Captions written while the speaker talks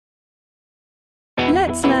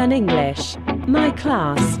Let's learn English.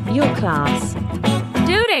 Myclass, Yourclass.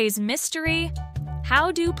 Today's mystery: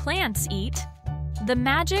 how do plants eat? The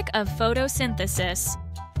magic of photosynthesis.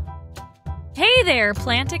 Hey there,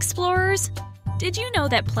 plant explorers! Did you know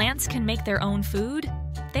that plants can make their own food?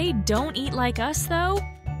 They don't eat like us, though.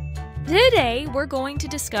 Today, we're going to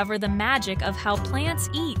discover the magic of how plants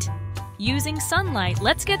eat. Using sunlight,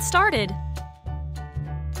 let's get started.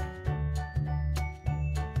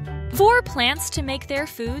 For plants to make their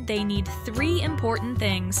food, they need three important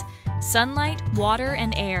things: sunlight, water,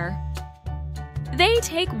 and air. They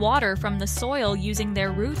take water from the soil using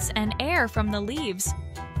their roots and air from the leaves.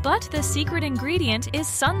 But the secret ingredient is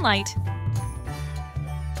sunlight.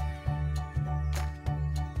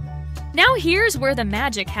 Now here's where the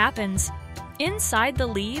magic happens. Inside the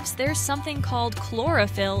leaves, there's something called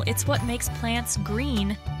chlorophyll. It's what makes plants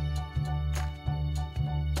green.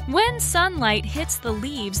 When sunlight hits the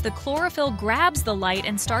leaves, the chlorophyll grabs the light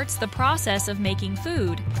and starts the process of making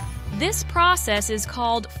food. This process is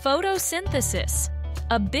called photosynthesis,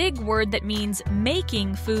 a big word that means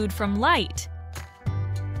making food from light.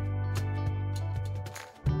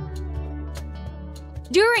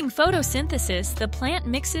 During photosynthesis, the plant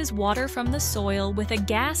mixes water from the soil with a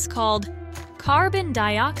gas called carbon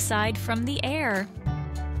dioxide from the air.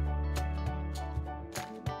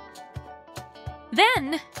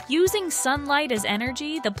 Then, using sunlight as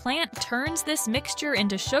energy, the plant turns this mixture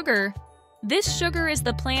into sugar. This sugar is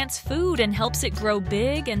the plant's food and helps it grow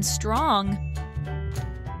big and strong.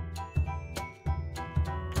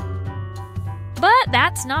 But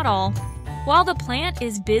that's not all. While the plant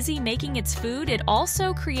is busy making its food, it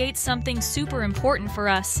also creates something super important for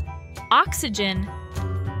us: oxygen.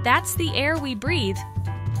 That's the air we breathe.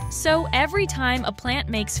 So every time a plant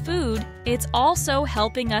makes food, it's also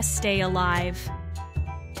helping us stay alive.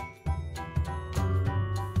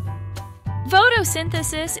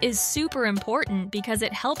 Photosynthesis is super important because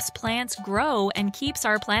it helps plants grow and keeps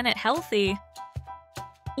our planet healthy.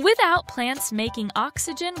 Without plants making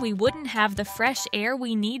oxygen, we wouldn't have the fresh air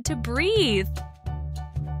we need to breathe.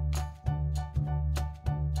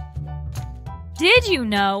 Did you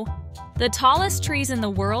know? The tallest trees in the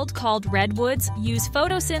world, called redwoods, use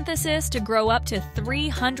photosynthesis to grow up to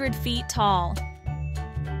 300 feet tall.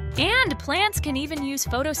 And plants can even use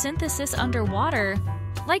photosynthesis underwater,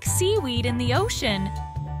 like seaweed in the ocean.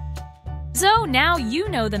 So now you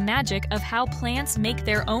know the magic of how plants make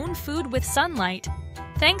their own food with sunlight.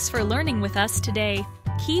 Thanks for learning with us today.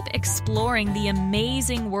 Keep exploring the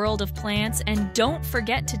amazing world of plants and don't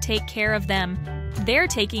forget to take care of them. They're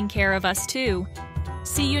taking care of us too.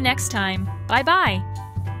 See you next time. Bye-bye.